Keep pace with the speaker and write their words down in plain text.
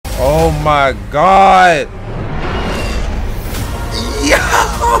Oh my god. Yo!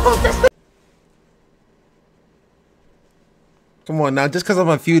 Come on now, just because I'm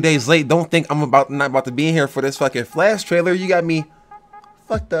a few days late, don't think I'm not about to be in here for this fucking Flash trailer. You got me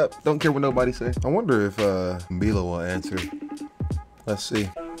fucked up. Don't care what nobody say. I wonder if Bila will answer. Let's see.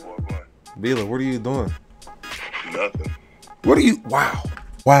 Bila, what are you doing? Nothing. What are you? Wow.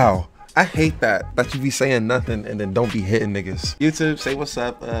 Wow. I hate that you be saying nothing and then don't be hitting niggas. YouTube, say what's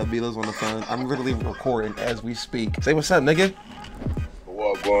up. Bila's on the phone. I'm literally recording as we speak. Say what's up, nigga.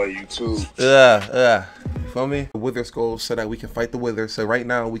 What going YouTube? Feel me? The Wither skull so that we can fight the Wither. So right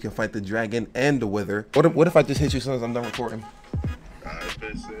now we can fight the dragon and the Wither. What if I just hit you as soon as I'm done recording?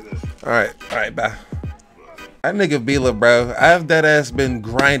 Alright, bye. That nigga Bila, bro. I've dead ass been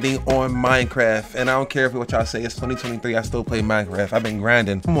grinding on Minecraft, and I don't care what y'all say. It's 2023. I still play Minecraft. I've been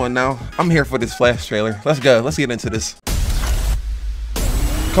grinding. Come on now. I'm here for this Flash trailer. Let's go. Let's get into this.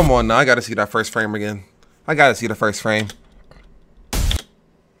 Come on now. I gotta see that first frame again. I gotta see the first frame.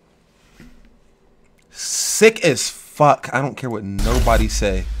 Sick as fuck. I don't care what nobody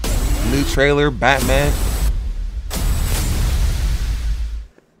say. New trailer, Batman.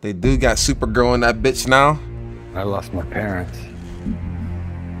 They do got Supergirl in that bitch now. I lost my parents.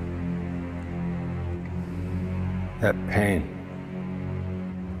 That pain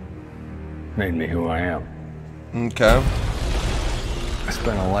made me who I am. Okay. I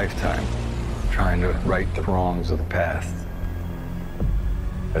spent a lifetime trying to right the wrongs of the past.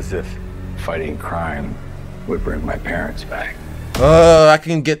 As if fighting crime would bring my parents back. I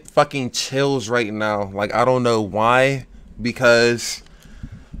can get fucking chills right now. Like, I don't know why, because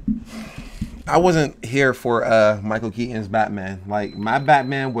I wasn't here for Michael Keaton's Batman. Like, my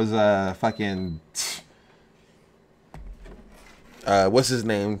Batman was fucking what's his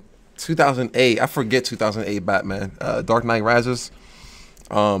name? 2008. I forget 2008 Batman. Dark Knight Rises.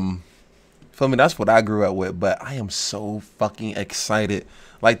 Feel me? That's what I grew up with. But I am so fucking excited.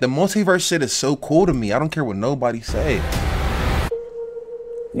 Like, the multiverse shit is so cool to me. I don't care what nobody say.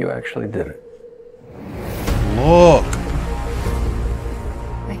 You actually did it. Look.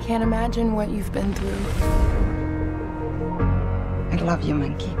 I can't imagine what you've been through. I love you,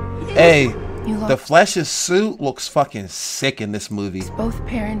 Monkey. Hey, the Flash's suit looks fucking sick in this movie. Both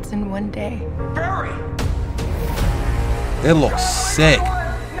parents in one day. Barry! It looks sick.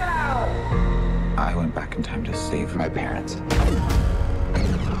 I went back in time to save my parents.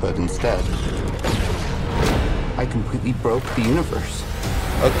 But instead, I completely broke the universe.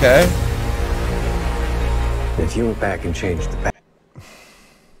 Okay. If you went back and changed the past.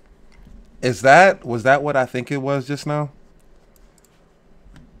 Was that what I think it was just now?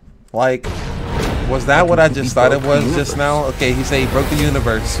 Like, was that what I just thought it was just now? Okay, he said he broke the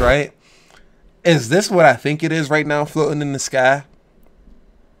universe, right? Is this what I think it is right now, floating in the sky?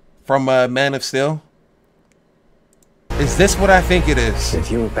 From Man of Steel? Is this what I think it is?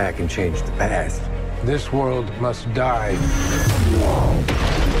 If you went back and changed the past. This world must die.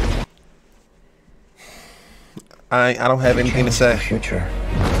 I don't have anything to say. Future.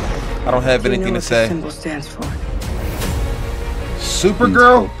 I don't have anything to say. Symbol stands for.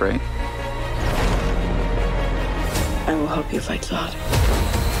 Supergirl? Hope, right? I will help you fight Zod.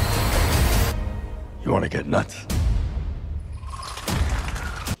 You want to get nuts?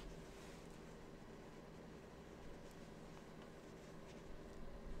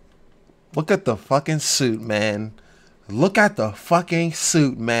 Look at the fucking suit, man. Look at the fucking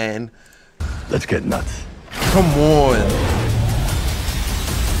suit, man. Let's get nuts. Come on.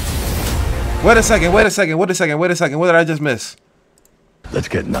 Wait a second. What did I just miss? Let's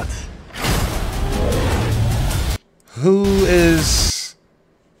get nuts. Who is...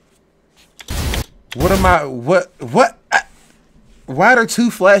 What am I... What? Why are there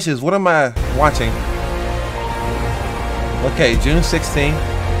two Flashes? What am I watching? Okay, June 16th.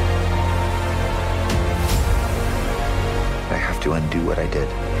 I have to undo what I did.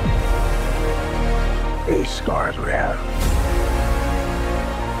 These scars we have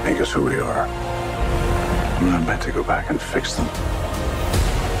make us who we are. I'm not meant to go back and fix them.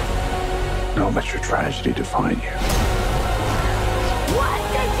 Don't let your tragedy define you. What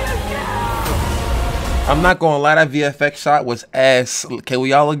did you do? I'm not gonna lie, that VFX shot was ass. Can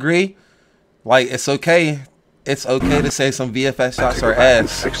we all agree? Like, it's okay. It's okay to say some VFX shots are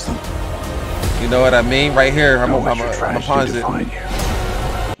ass. Fix them. You know what I mean? Right here, I'm Don't let gonna your tragedy pause it. define you.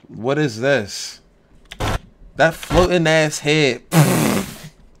 What is this? That floating ass head.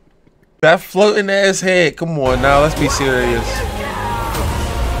 That floating ass head. Come on now, let's be serious.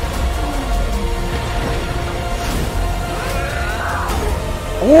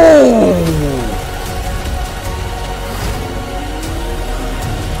 Ooh.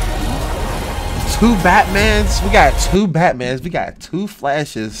 two Batmans. We got two Batmans. We got two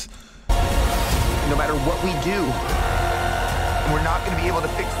Flashes. No matter what we do, we're not going to be able to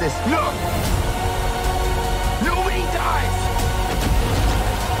fix this. No! Nobody dies!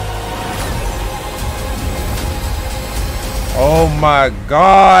 Oh my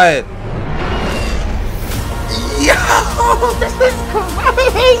God. Yo, this is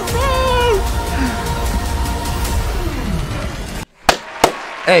crazy.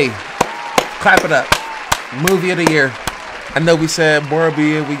 Hey, clap it up. Movie of the year. I know we said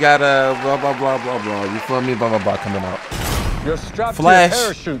Barbie, we got a blah blah blah blah blah. You feel me? Blah blah blah coming out. You're strapped Flash. to your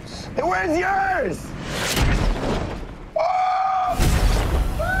parachutes. Hey, where's yours?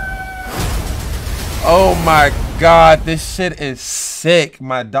 Oh my God, this shit is sick,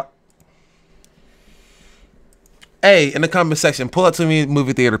 my dog. Hey, in the comment section, pull up to me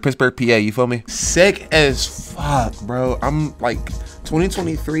movie theater, Pittsburgh, PA. You feel me? Sick as fuck, bro. I'm like,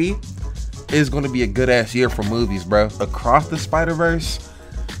 2023 is gonna be a good ass year for movies, bro. Across the Spider-Verse,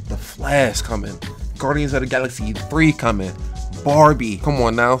 The Flash coming, Guardians of the Galaxy 3 coming, Barbie, come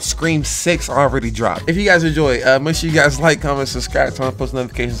on now, Scream 6 already dropped. If you guys enjoy, make sure you guys like, comment, subscribe, turn on post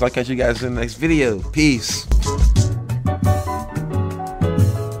notifications. I'll catch you guys in the next video. Peace.